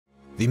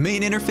The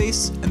main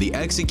interface and the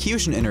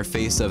execution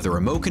interface of the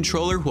remote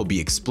controller will be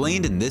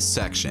explained in this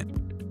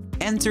section.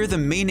 Enter the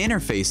main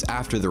interface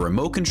after the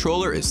remote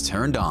controller is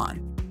turned on.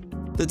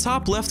 The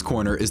top left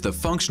corner is the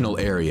functional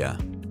area.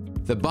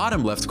 The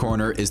bottom left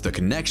corner is the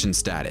connection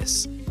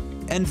status.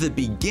 And the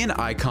begin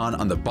icon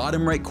on the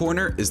bottom right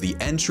corner is the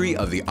entry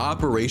of the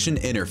operation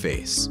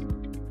interface.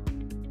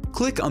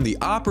 Click on the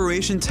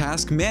operation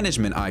task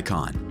management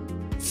icon.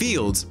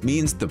 Fields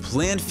means the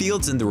planned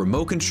fields in the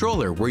remote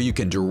controller where you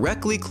can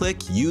directly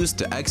click Use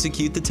to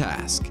execute the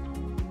task.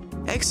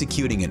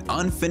 Executing an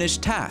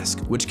unfinished task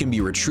which can be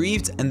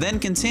retrieved and then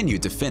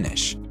continued to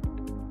finish.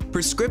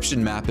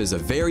 Prescription map is a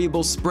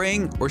variable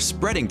spraying or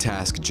spreading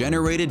task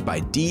generated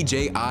by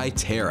DJI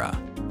Terra.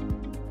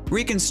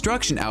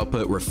 Reconstruction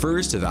output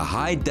refers to the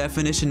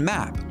high-definition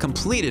map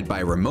completed by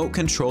remote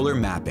controller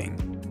mapping.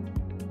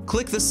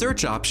 Click the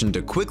search option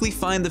to quickly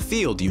find the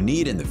field you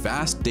need in the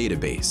vast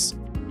database.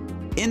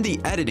 In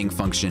the editing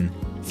function,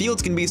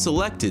 fields can be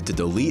selected to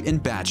delete in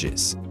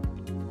batches.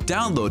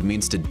 Download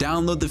means to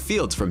download the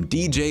fields from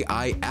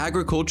DJI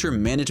Agriculture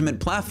Management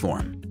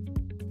Platform.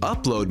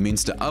 Upload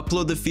means to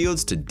upload the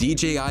fields to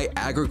DJI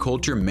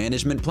Agriculture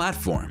Management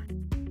Platform.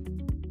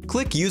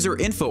 Click User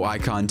Info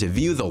icon to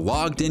view the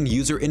logged-in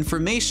user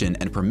information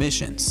and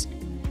permissions.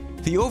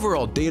 The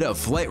overall data of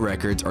flight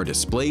records are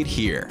displayed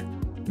here,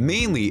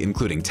 mainly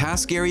including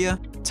task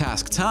area,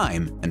 task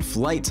time, and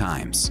flight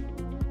times.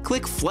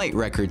 Click Flight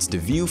Records to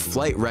view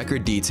flight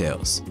record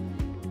details.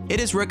 It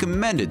is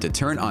recommended to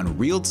turn on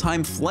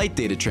real-time flight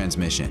data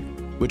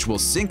transmission, which will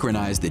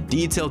synchronize the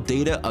detailed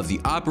data of the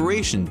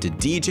operation to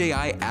DJI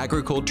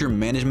Agriculture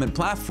Management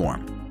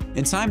Platform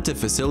in time to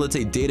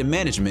facilitate data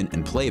management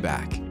and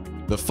playback.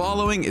 The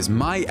following is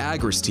My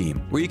Agras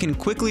team, where you can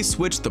quickly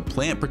switch the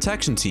plant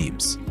protection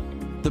teams.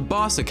 The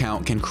boss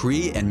account can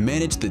create and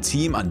manage the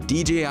team on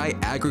DJI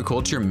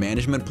Agriculture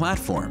Management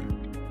Platform.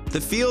 The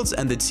fields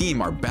and the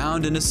team are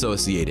bound and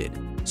associated,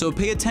 so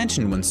pay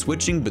attention when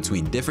switching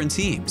between different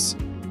teams.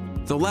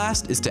 The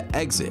last is to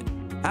exit,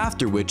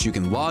 after which you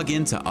can log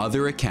into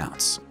other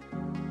accounts.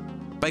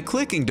 By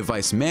clicking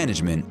Device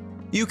Management,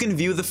 you can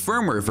view the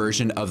firmware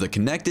version of the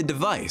connected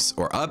device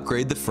or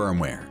upgrade the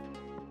firmware.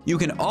 You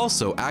can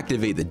also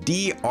activate the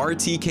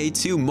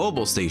DRTK2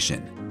 mobile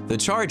station, the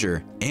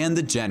charger, and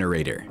the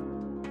generator.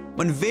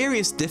 When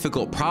various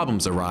difficult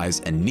problems arise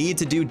and need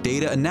to do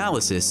data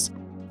analysis,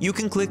 you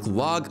can click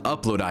Log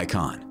Upload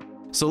icon.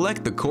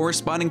 Select the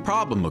corresponding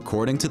problem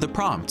according to the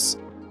prompts.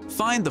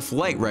 Find the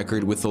flight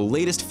record with the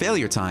latest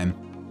failure time,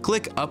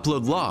 click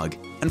Upload Log,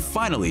 and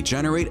finally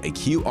generate a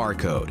QR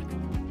code.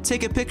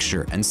 Take a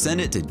picture and send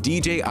it to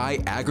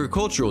DJI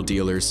Agricultural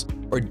Dealers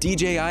or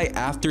DJI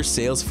After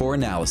Sales for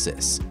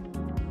analysis.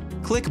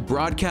 Click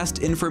Broadcast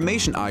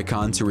Information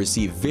icon to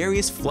receive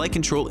various flight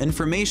control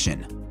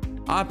information,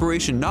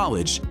 operation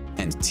knowledge,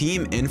 and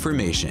team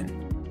information.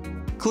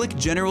 Click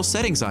General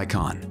Settings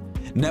icon.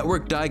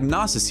 Network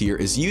diagnosis here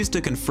is used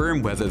to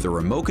confirm whether the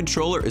remote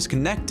controller is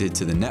connected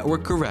to the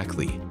network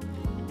correctly.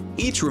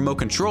 Each remote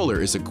controller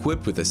is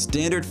equipped with a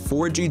standard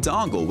 4G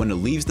dongle when it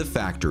leaves the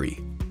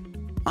factory.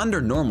 Under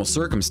normal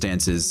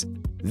circumstances,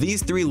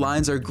 these three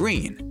lines are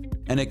green,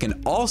 and it can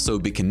also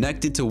be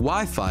connected to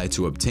Wi-Fi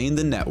to obtain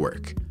the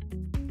network.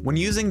 When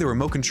using the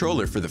remote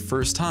controller for the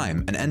first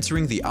time and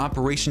entering the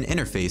operation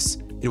interface,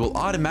 it will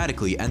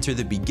automatically enter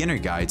the beginner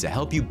guide to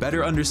help you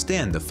better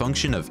understand the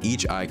function of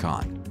each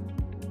icon.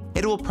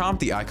 It will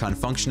prompt the icon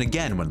function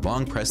again when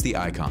long press the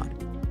icon.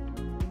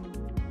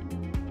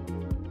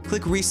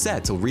 Click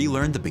Reset to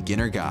relearn the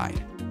beginner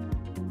guide.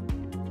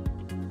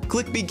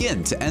 Click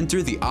Begin to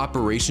enter the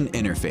operation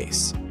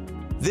interface.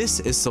 This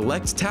is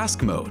Select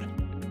Task Mode.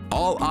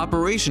 All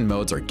operation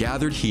modes are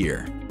gathered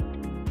here.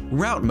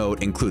 Route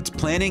mode includes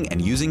planning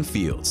and using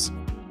fields.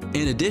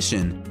 In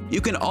addition,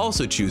 you can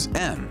also choose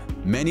M,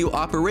 Manual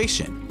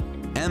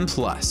Operation, M+,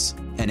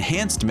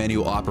 Enhanced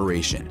Manual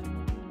Operation,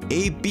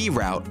 A/B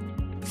Route,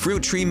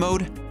 Fruit Tree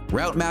Mode,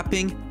 Route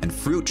Mapping, and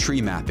Fruit Tree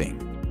Mapping.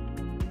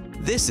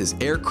 This is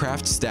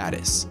Aircraft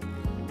Status.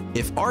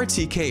 If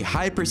RTK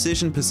High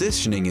Precision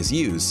Positioning is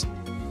used,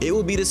 it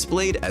will be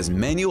displayed as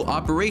Manual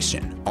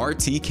Operation,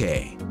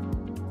 RTK.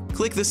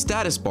 Click the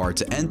status bar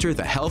to enter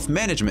the Health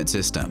Management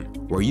System,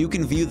 where you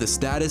can view the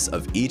status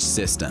of each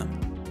system.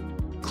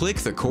 Click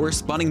the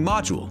corresponding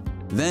module,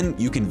 then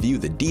you can view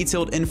the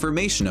detailed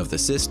information of the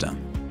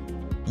system.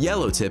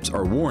 Yellow tips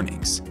are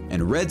warnings,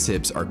 and red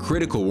tips are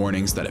critical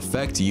warnings that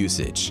affect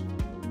usage.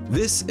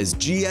 This is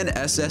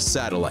GNSS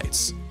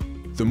satellites.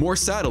 The more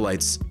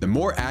satellites, the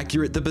more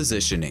accurate the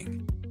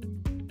positioning.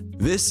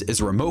 This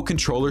is remote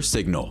controller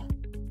signal.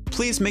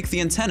 Please make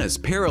the antennas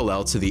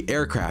parallel to the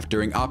aircraft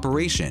during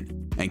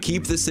operation and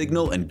keep the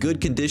signal in good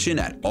condition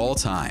at all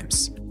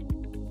times.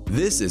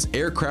 This is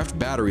aircraft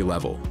battery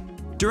level.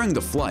 During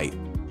the flight,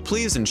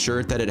 please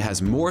ensure that it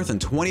has more than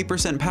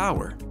 20%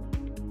 power.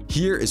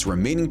 Here is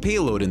remaining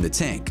payload in the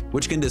tank,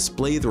 which can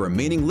display the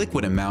remaining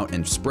liquid amount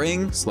in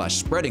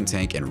spraying/spreading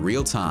tank in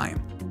real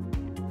time.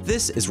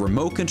 This is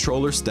remote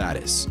controller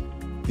status.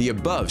 The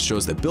above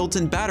shows the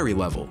built-in battery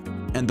level,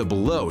 and the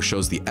below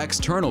shows the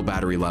external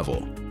battery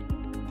level.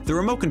 The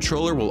remote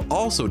controller will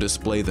also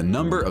display the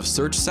number of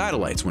search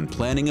satellites when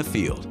planning a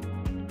field.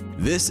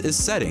 This is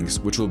settings,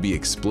 which will be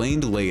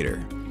explained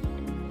later.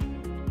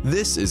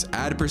 This is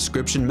Add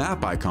Prescription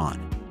Map icon,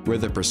 where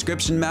the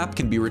prescription map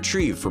can be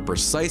retrieved for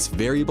precise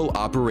variable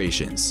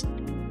operations.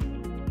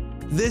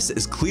 This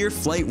is Clear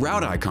Flight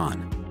Route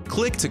icon.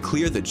 Click to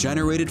clear the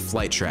generated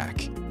flight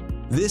track.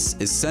 This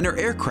is Center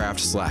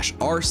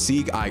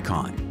Aircraft/RSeek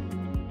icon.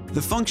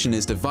 The function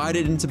is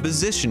divided into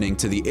positioning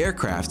to the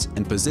aircraft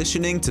and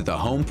positioning to the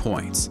home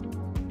point.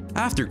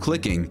 After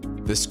clicking,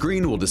 the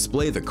screen will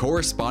display the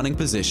corresponding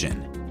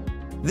position.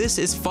 This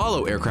is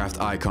Follow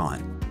Aircraft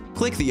icon.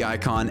 Click the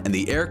icon and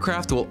the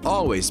aircraft will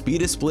always be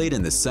displayed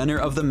in the center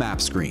of the map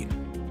screen.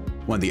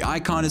 When the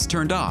icon is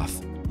turned off,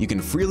 you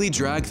can freely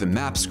drag the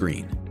map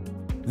screen.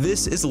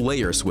 This is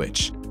Layer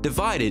Switch,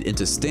 divided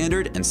into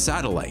Standard and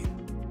Satellite.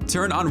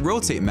 Turn on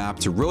Rotate Map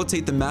to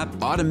rotate the map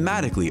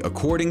automatically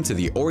according to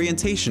the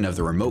orientation of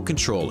the remote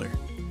controller.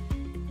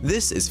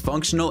 This is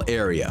Functional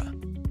Area.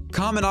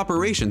 Common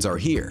operations are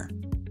here.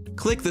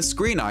 Click the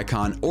screen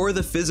icon or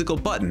the physical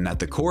button at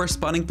the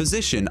corresponding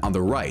position on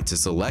the right to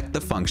select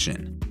the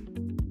function.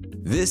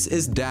 This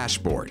is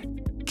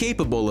Dashboard,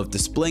 capable of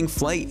displaying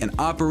flight and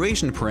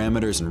operation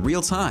parameters in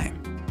real time.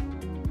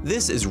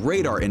 This is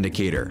Radar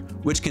Indicator,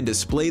 which can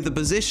display the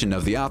position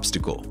of the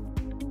obstacle.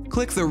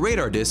 Click the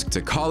radar disk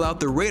to call out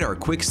the Radar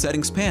Quick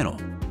Settings panel,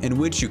 in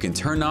which you can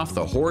turn off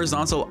the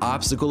horizontal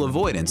obstacle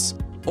avoidance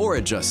or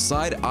adjust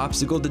side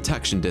obstacle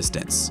detection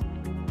distance.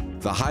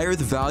 The higher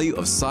the value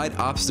of side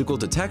obstacle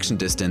detection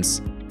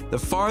distance, the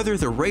farther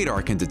the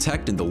radar can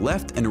detect in the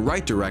left and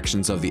right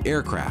directions of the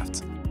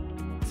aircraft.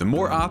 The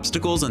more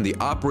obstacles in the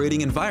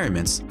operating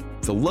environments,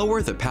 the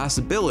lower the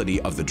passability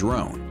of the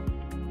drone.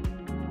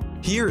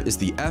 Here is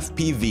the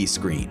FPV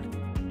screen.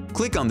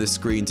 Click on this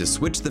screen to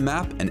switch the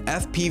map and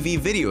FPV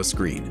video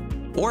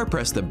screen, or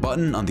press the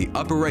button on the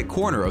upper right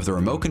corner of the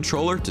remote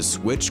controller to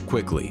switch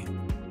quickly.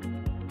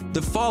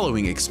 The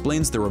following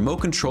explains the remote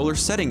controller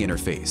setting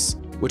interface,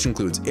 which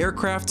includes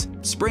aircraft,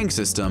 spring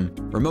system,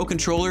 remote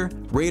controller,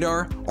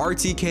 radar,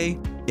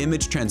 RTK,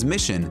 image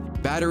transmission,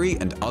 battery,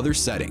 and other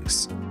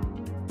settings.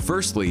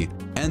 Firstly,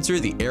 enter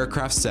the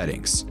aircraft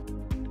settings.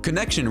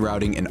 Connection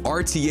routing and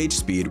RTH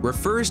speed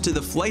refers to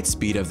the flight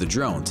speed of the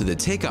drone to the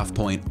takeoff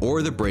point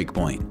or the break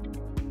point.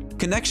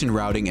 Connection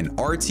routing and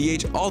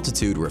RTH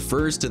altitude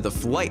refers to the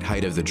flight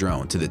height of the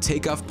drone to the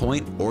takeoff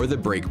point or the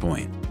break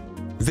point.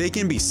 They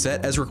can be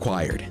set as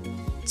required.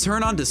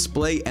 Turn on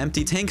Display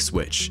Empty Tank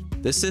switch.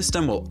 The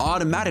system will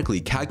automatically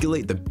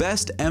calculate the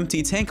best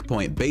empty tank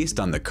point based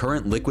on the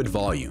current liquid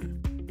volume.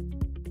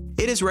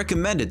 It is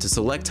recommended to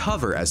select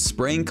Hover as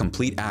spraying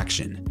complete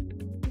action.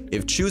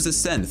 If Choose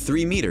Ascend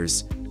 3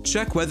 meters,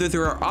 check whether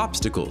there are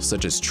obstacles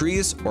such as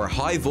trees or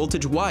high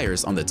voltage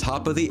wires on the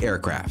top of the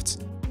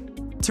aircraft.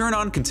 Turn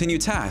on Continue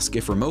Task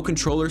if remote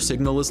controller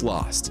signal is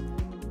lost.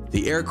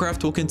 The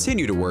aircraft will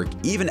continue to work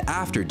even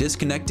after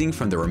disconnecting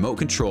from the remote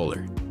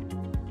controller.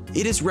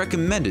 It is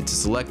recommended to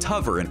select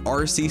Hover in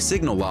RC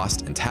Signal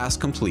Lost and Task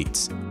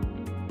Complete.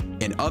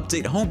 In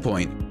Update Home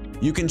Point,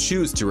 you can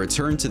choose to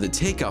return to the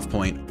takeoff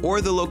point or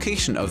the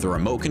location of the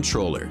remote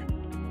controller.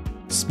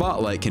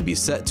 Spotlight can be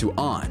set to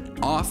On,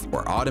 Off,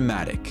 or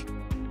Automatic.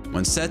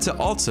 When set to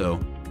Auto,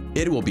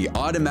 it will be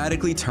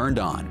automatically turned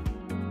on.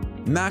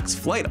 Max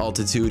Flight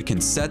Altitude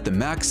can set the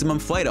maximum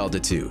flight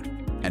altitude,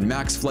 and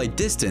Max Flight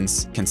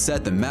Distance can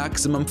set the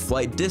maximum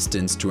flight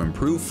distance to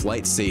improve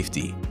flight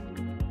safety.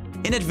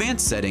 In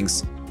Advanced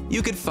Settings,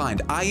 you can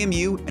find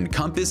IMU and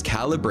compass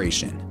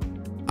calibration.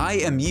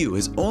 IMU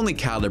is only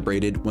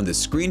calibrated when the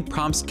screen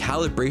prompts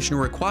calibration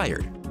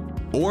required,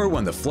 or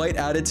when the flight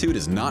attitude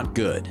is not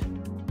good.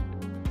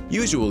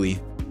 Usually,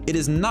 it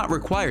is not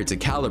required to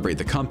calibrate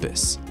the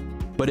compass,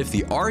 but if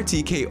the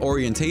RTK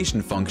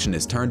orientation function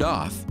is turned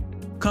off,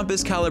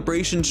 compass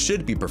calibration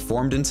should be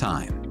performed in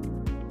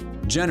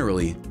time.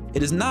 Generally,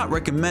 it is not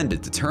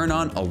recommended to turn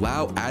on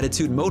Allow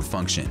Attitude Mode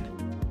function.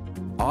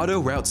 Auto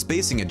Route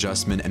Spacing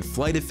Adjustment and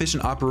Flight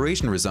Efficient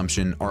Operation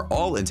Resumption are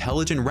all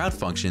intelligent route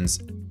functions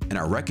and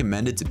are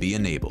recommended to be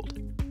enabled.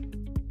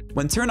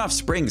 When turn off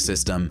Spraying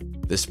System,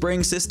 the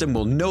spraying system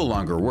will no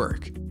longer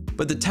work,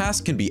 but the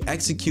task can be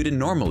executed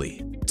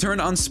normally. Turn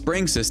on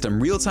Spraying System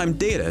real-time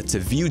data to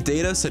view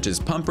data such as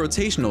pump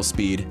rotational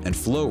speed and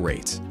flow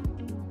rate.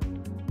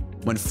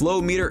 When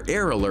Flow Meter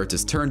Error Alert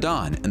is turned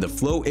on and the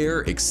flow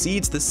error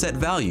exceeds the set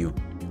value,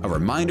 a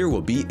reminder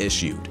will be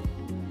issued.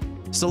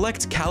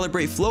 Select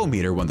Calibrate Flow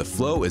Meter when the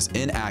flow is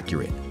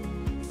inaccurate.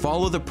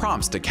 Follow the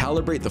prompts to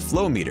calibrate the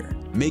flow meter,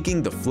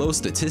 making the flow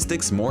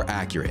statistics more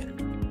accurate.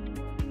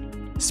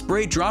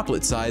 Spray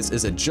droplet size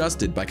is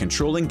adjusted by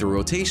controlling the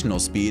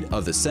rotational speed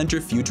of the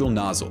centrifugal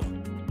nozzle.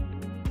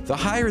 The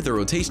higher the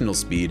rotational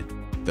speed,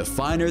 the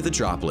finer the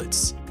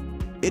droplets.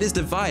 It is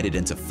divided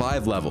into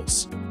 5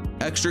 levels: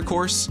 extra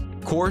coarse,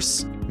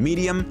 coarse,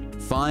 medium,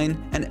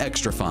 fine, and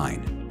extra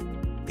fine.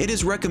 It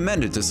is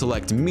recommended to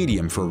select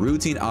medium for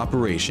routine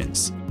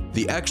operations,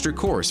 the extra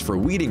coarse for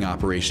weeding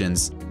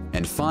operations,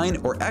 and fine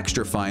or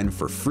extra fine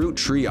for fruit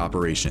tree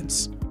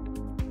operations.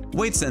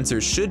 Weight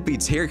sensors should be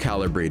tare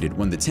calibrated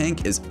when the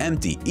tank is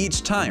empty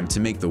each time to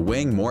make the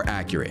weighing more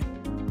accurate.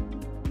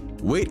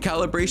 Weight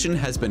calibration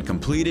has been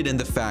completed in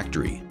the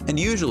factory and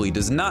usually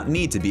does not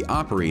need to be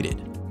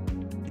operated.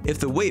 If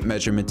the weight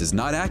measurement is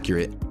not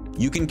accurate,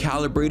 you can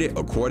calibrate it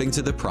according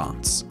to the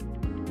prompts.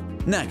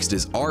 Next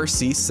is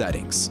RC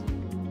settings.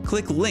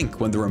 Click link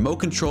when the remote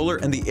controller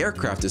and the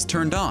aircraft is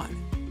turned on,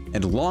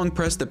 and long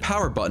press the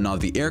power button on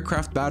the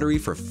aircraft battery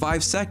for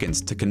 5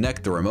 seconds to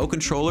connect the remote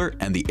controller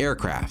and the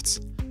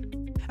aircraft.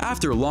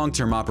 After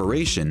long-term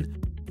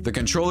operation, the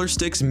controller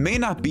sticks may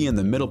not be in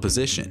the middle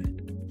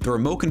position. The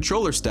remote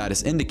controller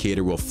status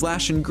indicator will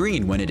flash in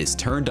green when it is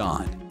turned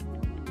on.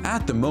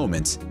 At the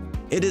moment,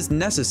 it is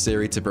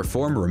necessary to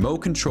perform remote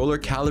controller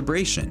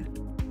calibration.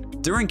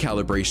 During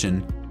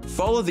calibration,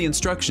 follow the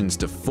instructions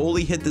to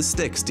fully hit the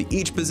sticks to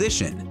each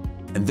position,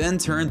 and then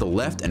turn the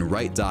left and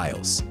right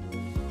dials.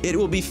 It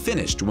will be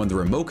finished when the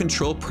remote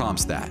control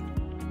prompts that.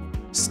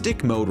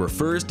 Stick mode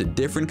refers to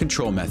different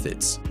control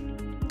methods.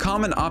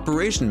 Common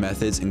operation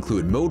methods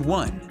include Mode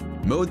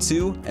 1, Mode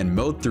 2, and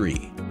Mode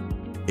 3.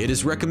 It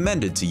is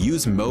recommended to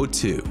use Mode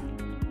 2.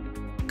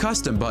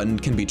 Custom button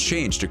can be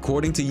changed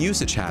according to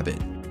usage habit,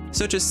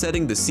 such as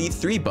setting the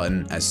C3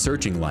 button as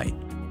searching light.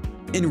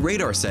 In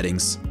radar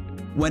settings,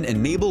 when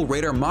enable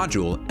radar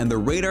module and the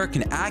radar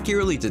can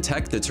accurately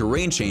detect the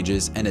terrain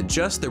changes and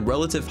adjust the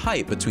relative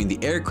height between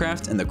the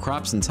aircraft and the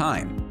crops in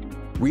time,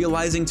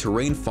 realizing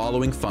terrain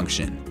following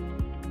function.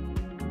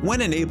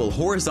 When enable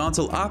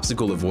horizontal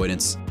obstacle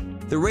avoidance,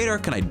 the radar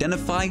can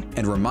identify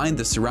and remind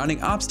the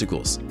surrounding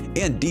obstacles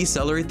and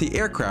decelerate the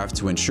aircraft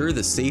to ensure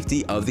the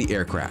safety of the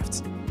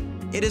aircraft.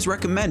 It is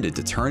recommended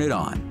to turn it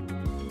on.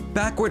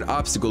 Backward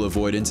obstacle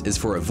avoidance is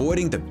for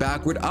avoiding the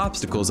backward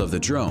obstacles of the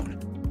drone,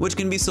 which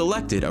can be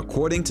selected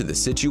according to the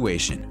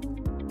situation.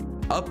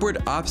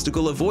 Upward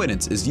obstacle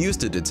avoidance is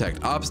used to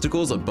detect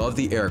obstacles above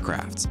the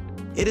aircraft.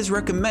 It is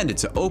recommended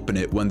to open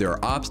it when there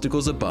are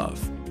obstacles above.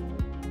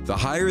 The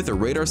higher the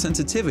radar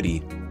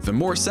sensitivity, the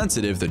more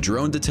sensitive the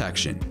drone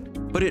detection,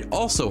 but it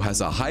also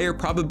has a higher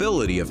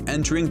probability of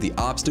entering the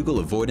obstacle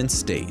avoidance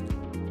state.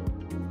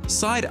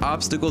 Side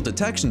obstacle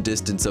detection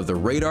distance of the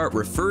radar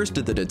refers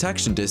to the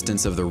detection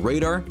distance of the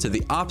radar to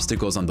the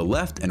obstacles on the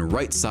left and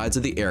right sides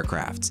of the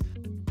aircraft.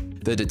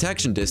 The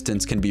detection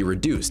distance can be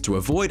reduced to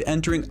avoid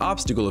entering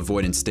obstacle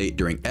avoidance state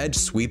during edge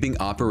sweeping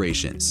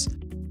operations.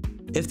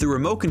 If the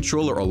remote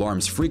controller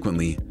alarms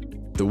frequently,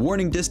 the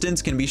warning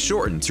distance can be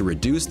shortened to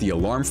reduce the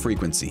alarm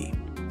frequency.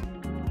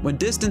 When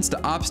distance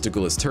to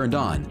obstacle is turned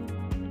on,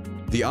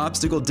 the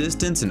obstacle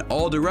distance in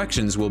all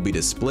directions will be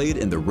displayed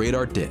in the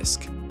radar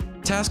disc.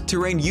 Task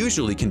terrain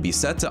usually can be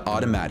set to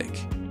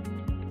automatic.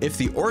 If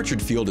the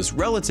orchard field is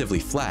relatively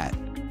flat,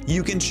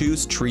 you can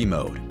choose tree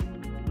mode.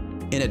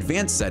 In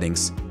advanced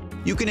settings,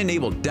 you can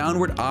enable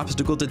downward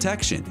obstacle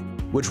detection,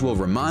 which will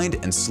remind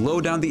and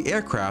slow down the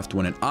aircraft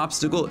when an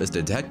obstacle is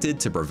detected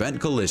to prevent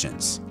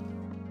collisions.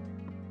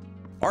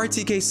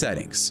 RTK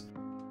settings.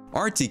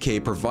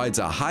 RTK provides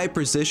a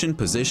high-precision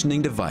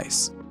positioning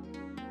device.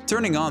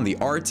 Turning on the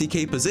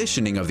RTK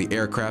positioning of the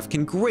aircraft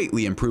can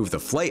greatly improve the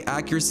flight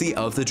accuracy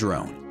of the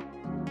drone.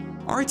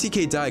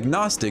 RTK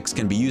diagnostics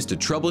can be used to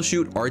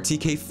troubleshoot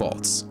RTK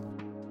faults.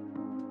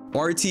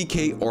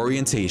 RTK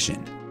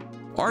orientation.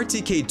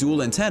 RTK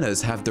dual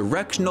antennas have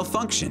directional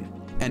function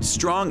and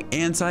strong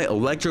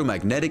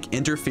anti-electromagnetic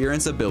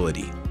interference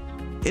ability.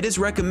 It is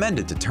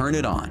recommended to turn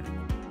it on.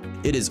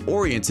 It is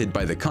oriented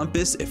by the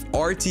compass if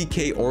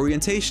RTK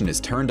orientation is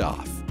turned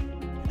off.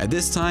 At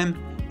this time,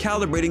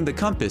 calibrating the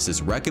compass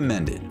is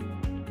recommended.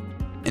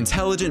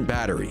 Intelligent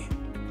battery.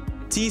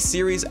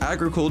 T-Series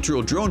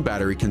agricultural drone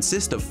battery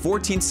consists of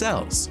 14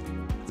 cells.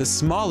 The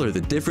smaller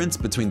the difference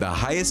between the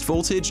highest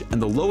voltage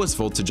and the lowest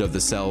voltage of the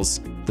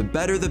cells, the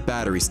better the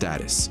battery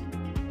status.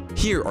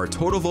 Here are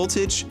total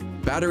voltage,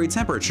 battery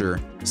temperature,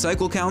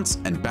 cycle counts,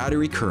 and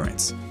battery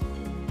currents.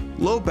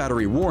 Low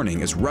battery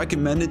warning is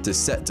recommended to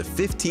set to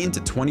 15 to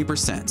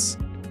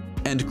 20%,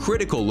 and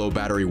critical low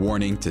battery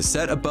warning to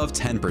set above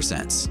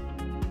 10%.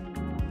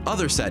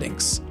 Other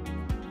settings.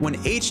 When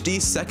HD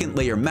second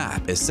layer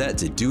map is set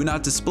to do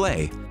not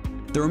display,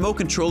 the remote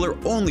controller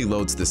only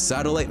loads the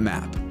satellite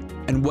map,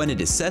 and when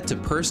it is set to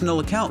personal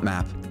account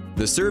map,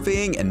 the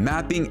surveying and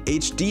mapping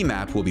HD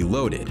map will be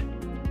loaded.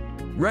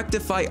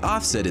 Rectify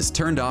offset is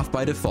turned off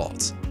by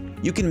default.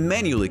 You can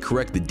manually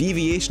correct the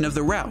deviation of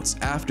the routes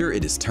after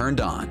it is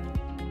turned on.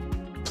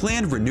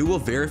 Planned renewal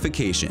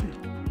verification.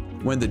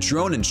 When the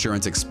drone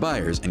insurance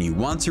expires and you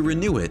want to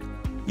renew it,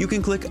 you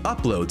can click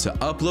Upload to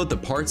upload the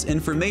part's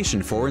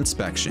information for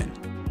inspection.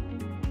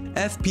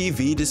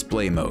 FPV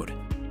display mode.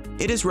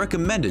 It is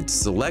recommended to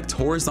select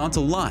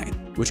horizontal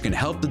line, which can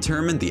help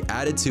determine the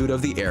attitude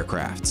of the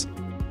aircraft.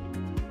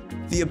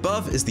 The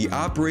above is the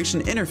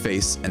operation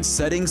interface and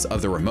settings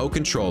of the remote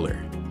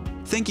controller.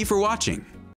 Thank you for watching.